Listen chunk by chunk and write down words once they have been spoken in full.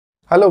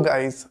Hello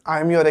guys, I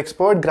am your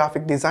expert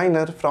graphic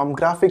designer from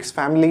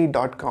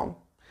GraphicsFamily.com,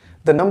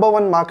 the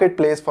 #1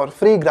 marketplace for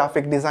free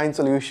graphic design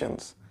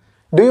solutions.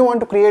 Do you want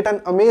to create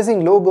an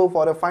amazing logo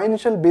for a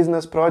financial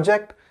business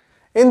project?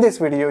 In this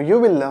video, you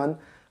will learn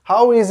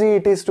how easy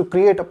it is to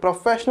create a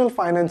professional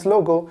finance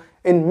logo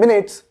in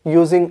minutes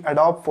using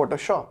Adobe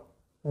Photoshop.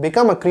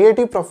 Become a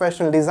creative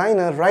professional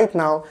designer right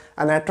now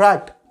and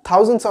attract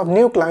thousands of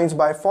new clients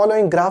by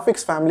following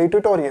Graphics Family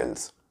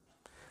Tutorials.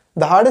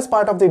 The hardest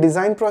part of the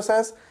design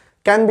process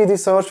can be the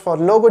search for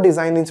logo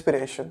design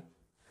inspiration.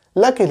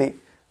 Luckily,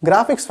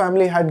 Graphics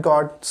Family had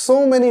got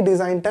so many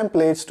design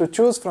templates to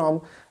choose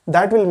from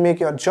that will make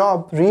your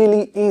job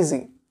really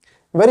easy.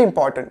 Very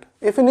important,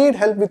 if you need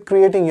help with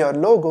creating your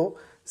logo,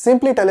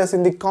 simply tell us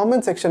in the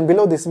comment section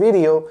below this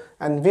video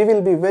and we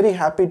will be very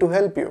happy to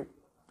help you.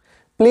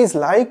 Please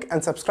like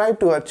and subscribe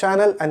to our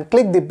channel and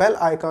click the bell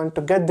icon to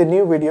get the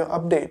new video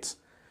updates.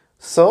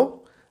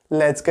 So,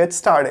 let's get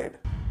started.